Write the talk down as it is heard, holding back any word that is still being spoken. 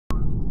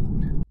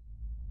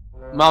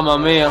Mamma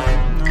mia.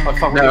 Oh,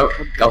 fuck No,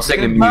 I'll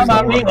sing the music.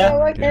 Mamma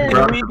mia.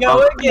 Here we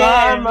go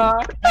again.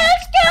 Mama.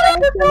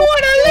 Skeleton, I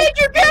wanna let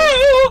you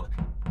go.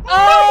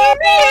 Oh,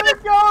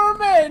 it's your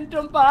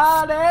momentum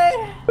body.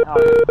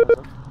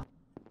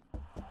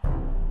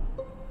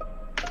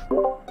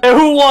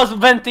 Who was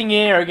venting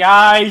here,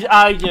 guys?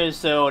 I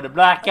just saw the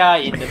black guy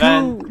in the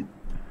vent.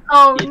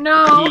 Oh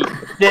no. He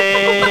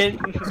did.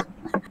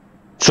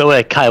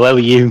 So, Kai, where were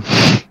you?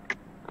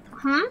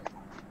 Hmm?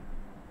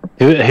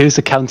 Who's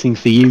accounting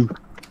for you?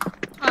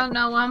 Oh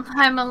no,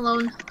 I'm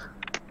alone.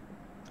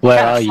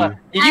 Where are you?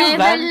 Did you I'm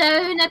vent?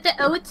 alone at the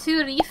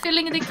O2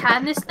 refilling the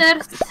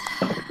canisters.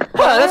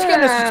 Well, that's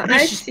kind of I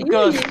suspicious see.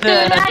 because Dude,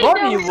 the I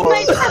body know, it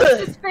might was.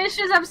 sound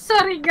suspicious. I'm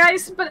sorry,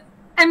 guys, but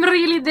I'm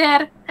really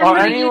there. I'm Or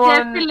really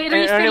anyone, there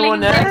refilling anyone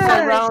the else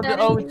canisters. around the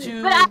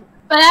O2?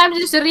 But I'm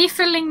just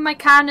refilling my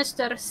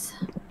canisters.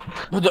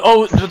 But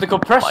the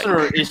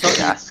compressor is not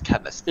gas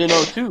canister. in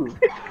O2.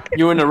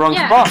 You're in the wrong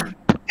Yeah. spot.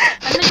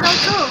 I'm in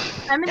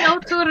O2. I'm in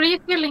O2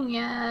 refilling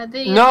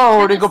the.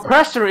 No, the canister.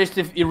 compressor is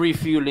the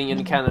refueling in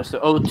the canister.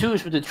 O2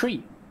 is with the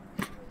tree.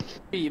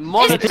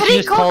 It's It's tree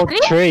just called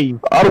called tree? tree.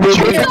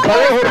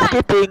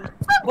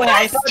 Wait,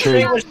 I thought True.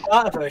 tree was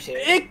part of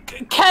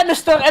it.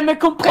 Canister and the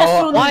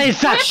compressor. Why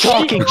is that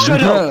shocking?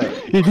 Shut up!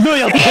 Know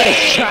your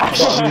place trash!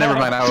 Well, never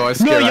mind, I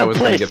was Know scared I your was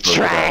gonna place get voted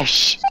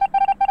trash!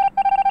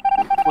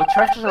 What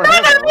trashes are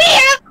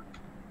here?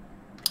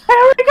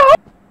 Here we go.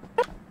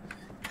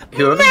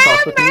 Whoever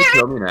imposter, can you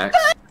kill me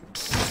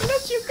next?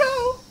 Let you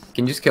go.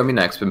 Can you just kill me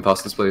next,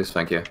 imposters, please?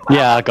 Thank you.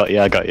 Yeah, I got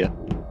you.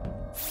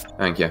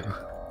 Thank you.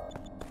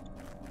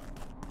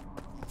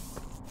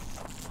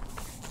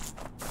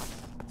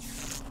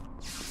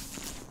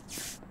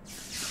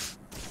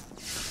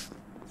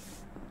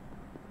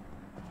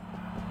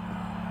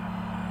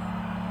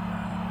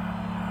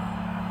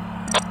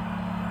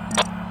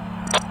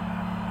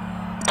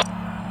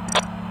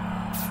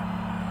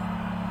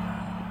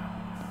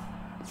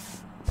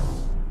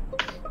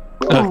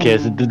 Okay,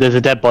 so there's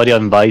a dead body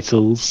on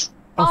Vitals.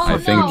 Oh, I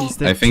think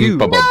no. I think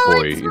Bubba No,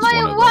 Boy it's is my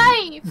one of them.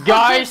 wife.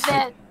 Guys,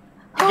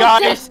 Who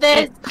guys,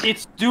 did this?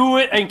 it's Do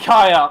It and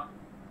Kaya.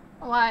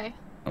 Why?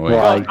 Oh, wait.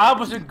 Why? I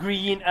was with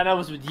green and I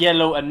was with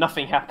yellow and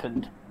nothing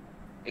happened.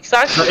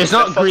 Exactly. It's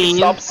not green.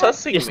 Stop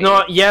sussing It's me.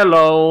 not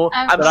yellow.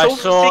 I'm but I so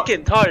saw. sick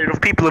and tired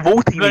of people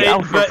voting me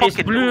out for But it's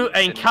fucking blue no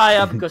and reason.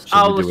 Kaya because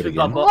I Shouldn't was do it with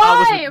again. Bubba. I Why?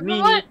 was with me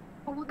What?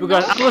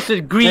 because I was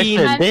with green.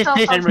 Listen, I'm this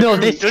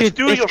so could Just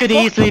do your could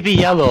easily be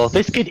yellow.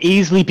 This could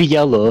easily be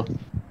yellow.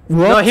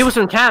 No, he was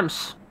in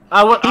camps. He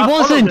I followed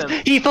wasn't.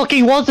 him. He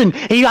fucking wasn't.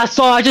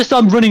 I just saw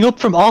him running up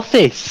from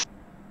office.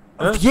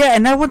 Yeah,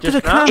 and I went to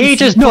Just the now? camp. He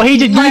just no. He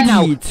did right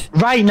now. Idiot.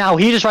 Right now,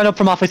 he just ran up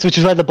from office, which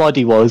is where the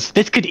body was.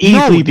 This could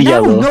easily be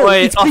yellow. No,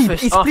 Wait, it's plebe.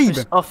 office, It's office,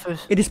 plebe. office.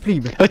 It is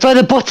plebe. It's where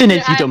the button is,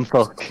 you Yeah, dumb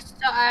fuck.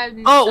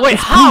 Oh wait,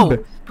 It's how?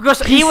 plebe.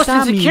 Because he was in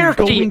Sammy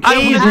security. going I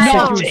He crazy. is was Yeah.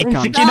 not. Yeah.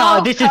 Insecure.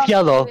 No, this is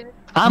yellow.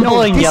 I'm No,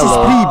 voting this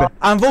yellow. is plebe.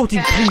 I'm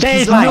voting plebe. There's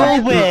He's no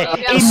lying. way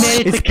he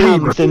made It's the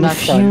camps in that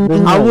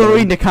time. I were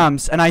in the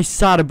camps and I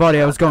saw the body.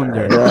 I was going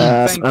there.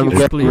 Yes, Thank I'm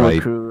you, plebe.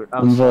 right.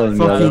 I'm voting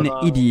Fucking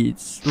yellow.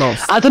 idiots.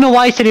 Lost. I don't know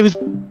why he said he was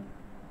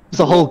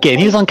the whole game.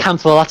 He was on camp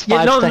for the last 5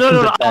 Yeah, no, seconds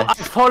no, no, at I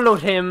best.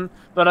 followed him,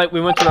 but like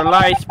we went to the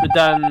lights. But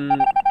then,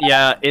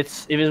 yeah,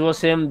 if it was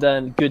him,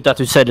 then good that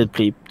you said it,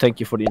 please. Thank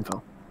you for the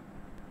info.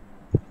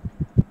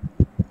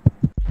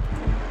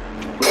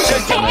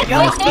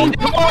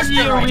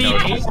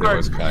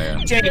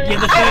 Jake, you're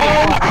the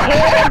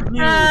third.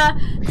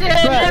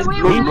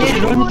 He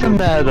did run from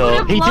there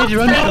though. He did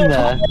run from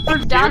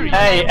there.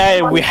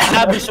 Hey, we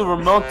have this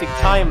romantic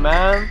time,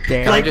 man. Like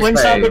Can I when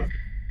just say, somebody.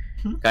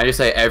 can I just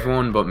say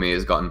everyone but me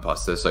has got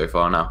imposter so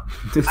far now?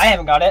 I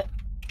haven't got it.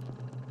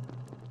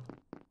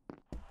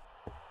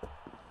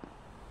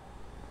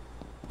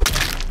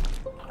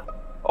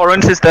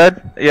 Orange is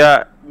dead.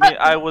 Yeah,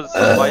 I was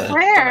invited.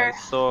 Where?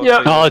 So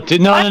Yeah. Oh,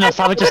 no,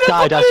 Savage just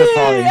died as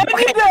reporting.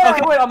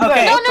 Okay, wait, I'm Okay.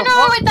 there. No, What no, the no,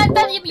 fuck? wait,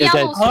 that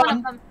yellow's Hold one on.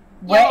 of them.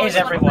 Where Yellow is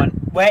one of them. everyone?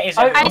 Where is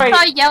I- everyone? I Wait.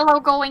 saw yellow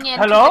going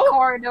into Hello? the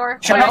corridor.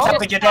 Shut where up, I but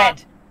just you're saw-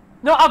 dead.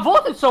 No, I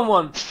voted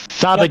someone.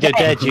 Savage, you're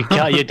dead.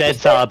 You're dead,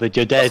 Savage.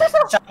 You're dead.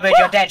 Savage,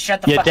 you're dead.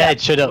 Shut the You're fuck dead.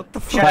 up. Shut up.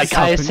 fuck Like is I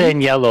happening?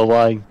 saying yellow.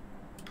 Why?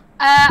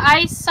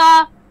 I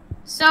saw.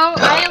 So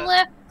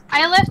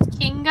I left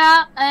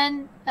Kinga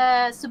and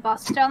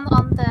Sebastian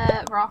on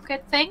the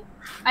rocket thing.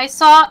 I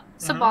saw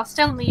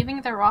Sebastian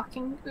leaving the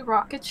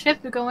rocket ship,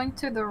 going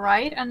to the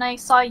right, and I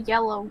saw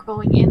yellow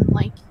going in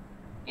like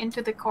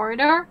into the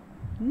corridor.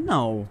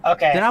 No.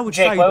 Okay, Then I would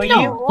Jake, try where were you?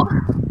 No.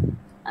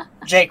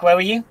 Jake, where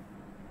were you?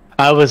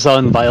 I was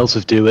on Vials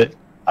with Do It.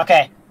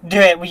 Okay, do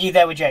it. Were you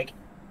there with Jake?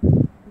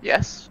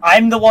 yes.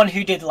 I'm the one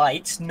who did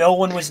lights. No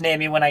one was near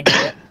me when I did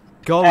it.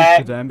 Go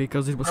to them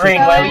because it was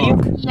Green, so where were you?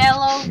 dark.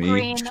 Yellow, Me?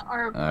 green,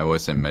 or I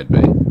was in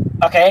medbay.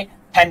 Okay,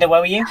 Panda, where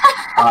were you?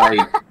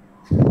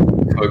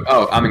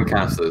 Oh, I'm in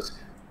canisters.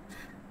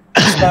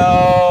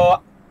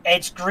 So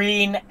it's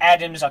Green,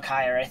 Adams, or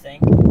Kaya, I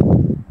think.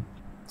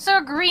 So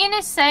green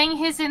is saying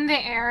he's in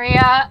the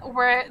area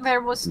where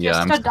there was just Yeah,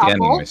 I'm a scanning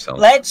double.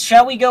 myself.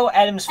 Shall we go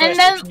Adams first? And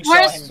then if you saw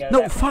where's- him go No,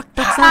 there? fuck,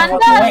 that's Panda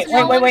not. has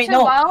no wait, one to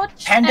no.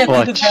 vouch, Panda and-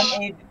 could have Watch.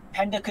 vented.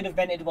 Panda could have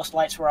vented whilst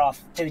lights were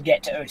off to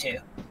get to O2.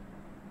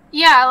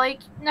 Yeah, like,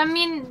 I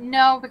mean,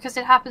 no, because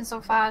it happened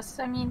so fast.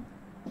 I mean,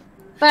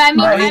 but I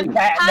mean, Right, I'm-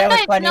 there was Panda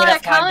is plenty not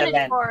enough time to accounted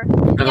vent. for.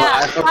 No, Yeah,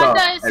 I forgot.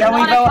 Panda is Shall we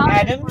not go accounted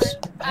Adams? for.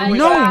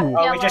 No.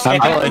 Oh, we just I'm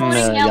get voting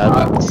Yellow.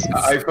 yellow.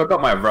 I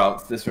forgot my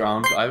routes this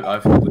round. I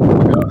completely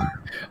forgot.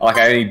 Like,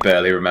 I only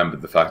barely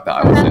remembered the fact that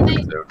I was in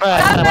it. So.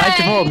 Right, why'd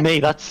you vote me?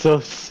 That's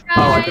sus.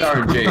 Oh, I did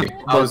RNG.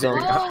 I was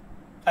Oh,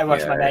 I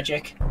watched my Yeah.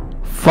 magic.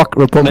 Fuck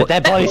The Republic.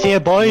 dead boys here,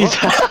 boys.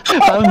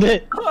 Found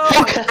it.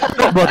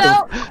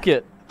 so,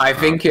 Get. I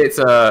think it's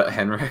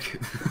Henrik.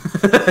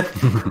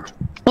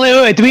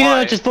 Wait, do we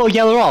Why? not just vote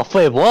yellow off?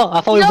 Wait, what?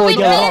 I thought we no, we voted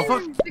yellow off.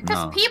 didn't,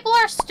 because No. people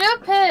are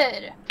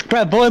stupid.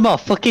 Brett, vote him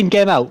off. Fucking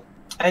game out.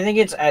 I think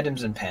it's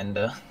Adams and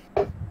Panda.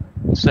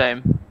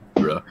 Same.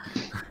 Bruh.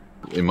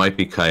 It might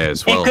be Kaya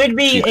as well. It could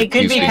be. She's It could be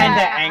accusing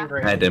Panda Yeah.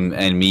 angry. Adam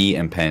and me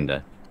and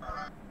Panda.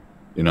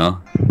 You know?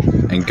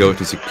 And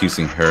Goat is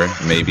accusing her,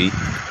 maybe.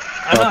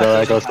 I'm not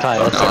There accusing goes Kaya.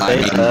 Kaya. That's No, I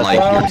it. mean, like,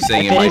 you're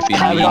saying it might be We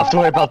don't have to me,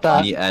 worry about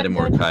that. me, Adam,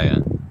 or Kaya.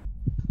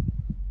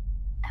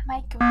 Am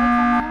I good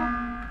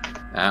now?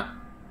 Yeah.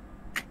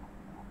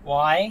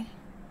 Why?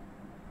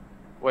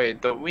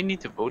 Wait, don't we need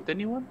to vote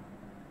anyone?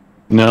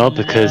 No,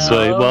 because No,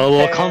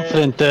 we're okay.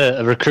 confident that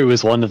a recruit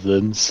was one of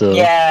them. So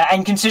Yeah,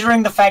 and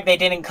considering the fact they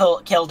didn't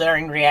kill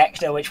during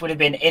reactor, which would have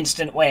been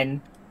instant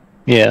win,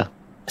 yeah.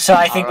 so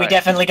I think we Alright.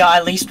 definitely got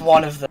at least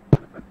one of them.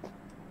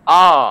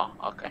 Ah,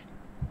 okay.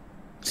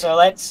 So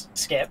let's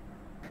skip.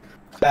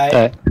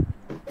 Alright.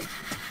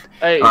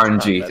 Hey,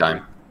 RNG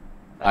time.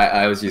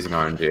 I was using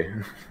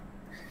RNG.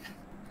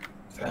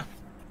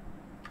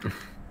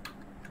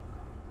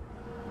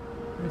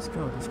 Let's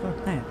go,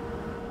 man.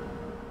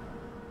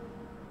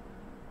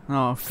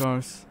 Oh, of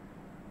course.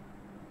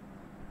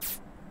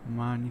 Come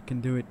on, you can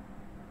do it.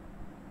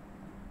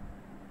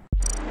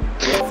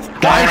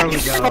 Guys,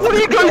 what are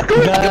you guys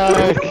doing?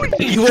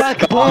 Zach,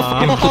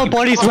 both our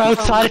bodies were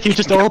outside if you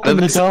just open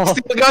the door.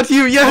 Still got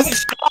you,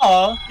 yes!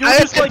 Oh, You're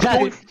just like Zach,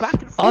 going back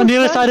and forth. on the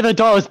other side of the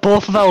door is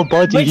both of our which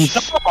bodies.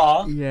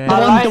 star? Yeah. The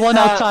I one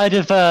like outside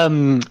of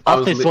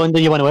office, li- one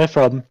that you went away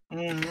from.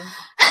 Mm.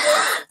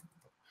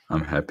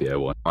 I'm happy I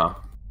won. Wow.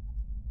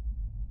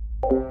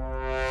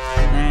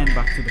 And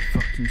back to the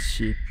fucking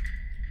shit.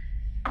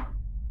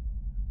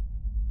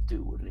 He's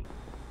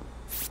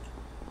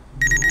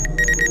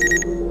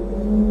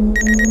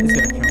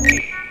gonna kill me.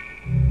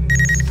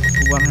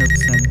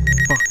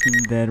 100% fucking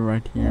dead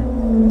right here.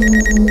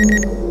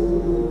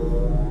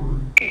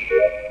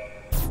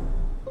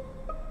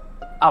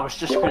 I was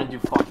just gonna do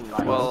fucking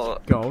light. Well,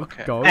 Go,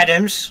 okay. go.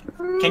 Adams,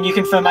 can you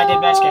confirm I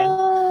did my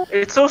scan?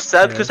 It's so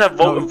sad because I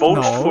voted for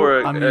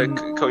I mean, I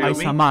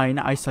Koyomi. saw mine,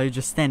 I saw you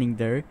just standing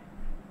there.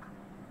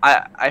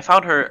 I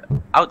found her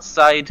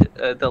outside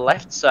the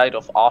left side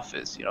of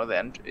office. You know the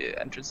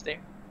entrance there.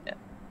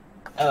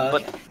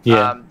 But Okay.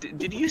 Yeah.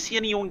 did you see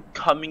anyone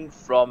coming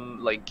from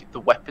like the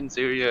weapons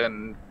area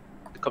and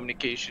the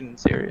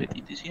communications area?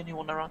 Did you see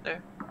anyone around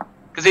there?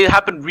 Because it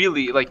happened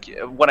really like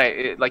when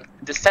I like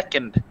the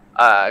second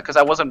because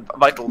I wasn't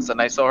vitals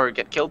and I saw her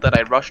get killed and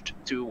I rushed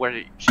to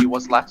where she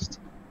was last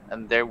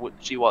and there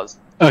she was.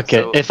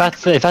 Okay, So- if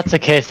that's the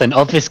case, then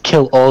of this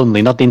kill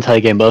only, not the entire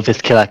game, but of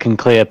this kill, I can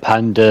clear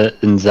Panda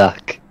and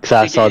Zach because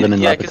I saw them in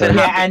Yeah, 'cause it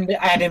laboratory. Yeah, and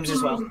Adams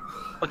as well.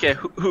 Okay,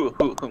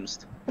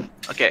 whomst?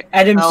 Okay,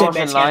 Adams I did was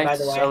my in scan, by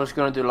lights. the I way. was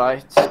gonna do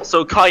lights.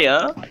 so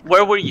Kaya,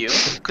 where were you?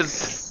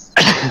 Because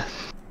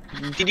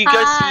did you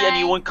guys see Hi.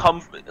 anyone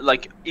come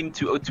like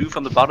into O2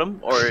 from the bottom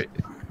or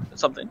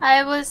something?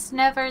 I was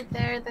never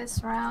there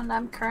this round.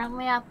 I'm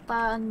currently at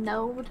the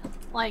node,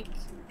 like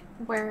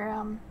where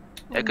Yeah, in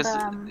because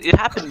the, it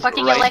happened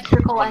fucking right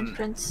electrical on-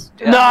 entrance.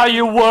 Yeah. No,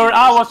 you weren't.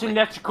 I was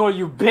electrical,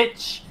 you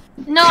bitch.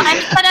 No,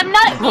 but I'm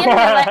not in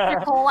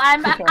electrical.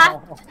 I'm at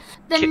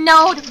the Okay.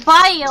 node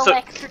by So,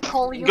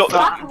 electrical. You go-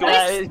 fuck go-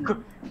 It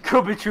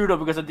could be true though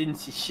because I didn't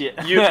see shit.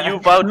 You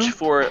vouch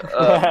for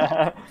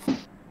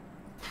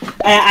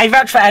I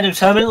vouch for Adams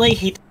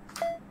permanently.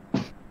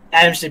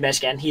 Adams did my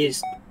scan. He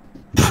is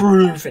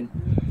proven.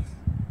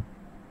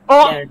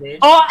 Oh, Yeah, dude.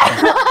 oh.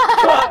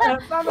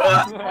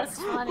 That's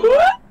funny.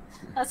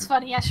 That's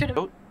funny. I should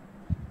have.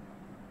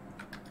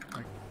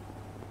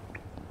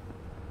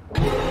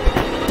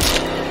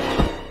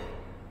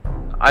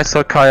 I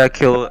saw Kaya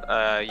kill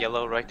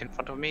yellow right in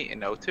front of me in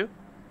O2.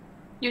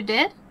 You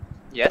did?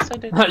 Yes, I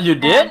did. You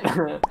did?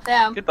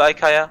 Damn. Goodbye,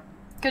 Kaya.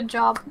 Good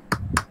job.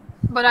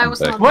 But I was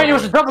Back. not. Wait, it there,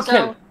 was a double so-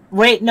 kill.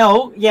 Wait,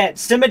 no, yeah,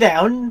 simmer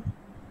down.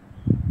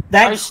 I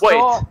That's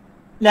saw, I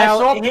now.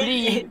 saw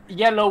believe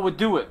yellow would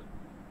do it.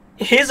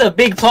 Here's a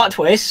big plot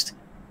twist.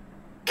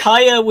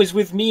 Kaya was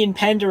with me and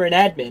Panda and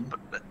admin.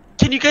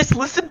 Can you guys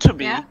listen to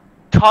me? Yeah.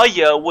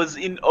 Kaya was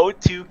in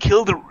O2,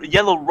 killed the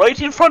yellow right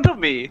in front of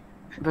me.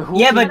 But who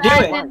Yeah, killed but do I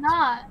it. did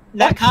not.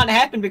 That can't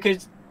happen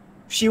because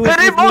She was Then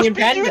with it must me and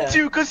be you Panda.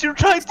 two, because you're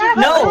trying to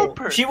No, help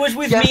her. she was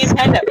with Yes. me and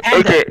Panda.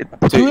 Panda. Okay,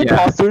 two Yeah.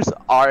 imposters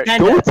are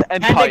Panda. Goat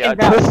and Panda Kaya. can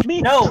vouch. Trust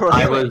me. No, trust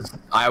I me.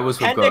 was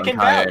with Panda God can and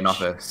Kaya in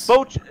vouch. office.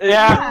 Both.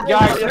 Yeah,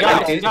 guys,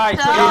 Yeah. guys.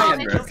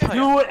 So,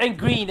 Dude and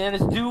green, and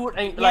it's dude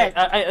and like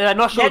I'm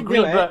not sure Yeah, do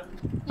green, it. but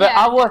Yeah,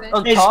 I was do it.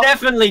 on It's top.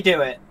 definitely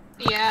do it.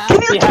 yeah.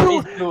 Can you Yeah, two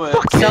please do it.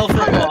 fucking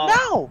Self-report.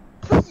 now?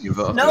 You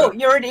vote. No,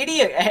 you're an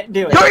idiot.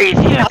 Do it. You're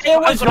idiot. Kaya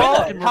was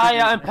Well, with us.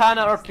 Kaya and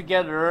Pana are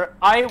together.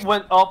 I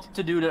went up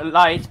to do the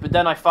lights, but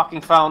then I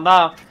fucking found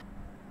out.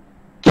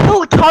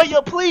 Kill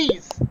Kaya,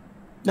 please.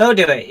 No,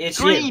 do it. It's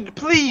you. Green,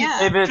 please.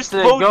 Yeah. If it's Just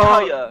vote go,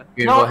 Kaya.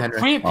 You no, vote Henry.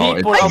 3 Oh,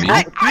 people. it's are me.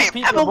 voting- I 3 am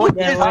people a voted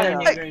Yeah, witness. why Kaya.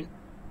 don't you green?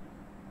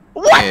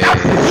 What?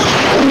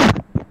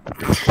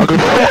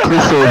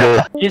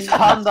 It's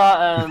Panda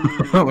and.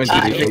 When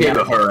Ah, did He he became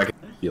yeah. a hurricane.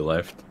 He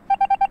left.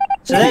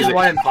 So there's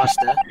one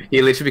imposter.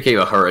 He literally became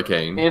a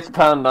hurricane. It's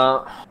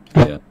Panda.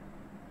 Yeah.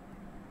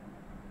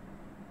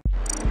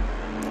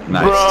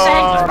 Nice.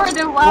 Thanks for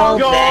the Well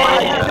well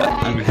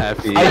done. I'm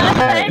happy.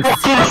 Okay.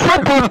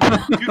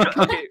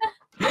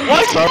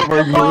 Stop for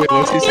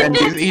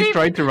you. He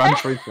tried to run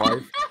for his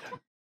life.